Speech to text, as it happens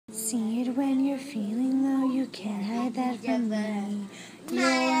see it when you're feeling low. You can't hide that from me. You're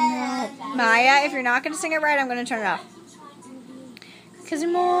not Maya, if you're not going to sing it right, I'm going to turn it off. 'Cause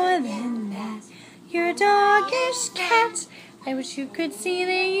you're more than that. You're a doggish cat. I wish you could see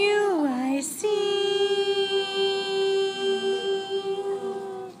the you I see.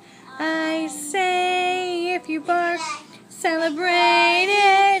 I say if you bark, celebrate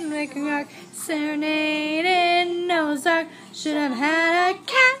it, make a mark, serenade it, Noah's Ark. Should have had a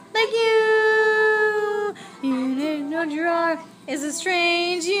cat like you. You didn't know drawer is a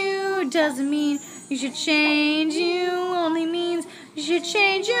strange you. Doesn't mean you should change you. Only means you should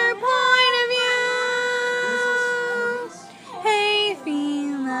change your point of view. Hey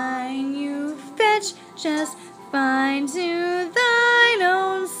feline, you fetch just fine to thine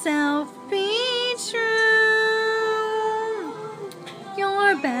own self be true.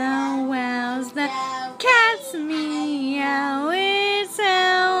 Your bow wows the cat's meow. It's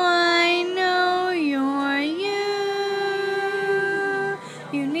how I know you're you.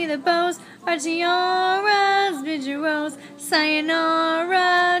 You neither bows or tiaras, bid your woes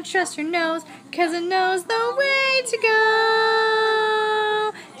sayonara. Trust your nose, 'cause it knows the way to go.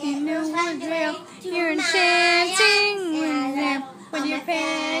 You know what real, you're enchanting when you're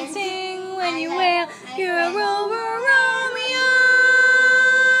panting, when you wail, you're a Romeo.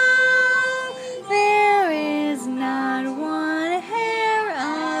 There is not one hair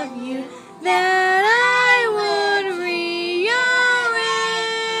of you that I would rearrange.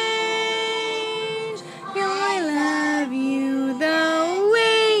 I love you the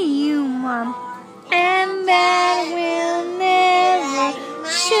way you are, and that will never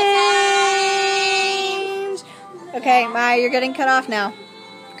change. Okay, Maya, you're getting cut off now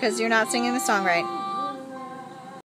because you're not singing the song right.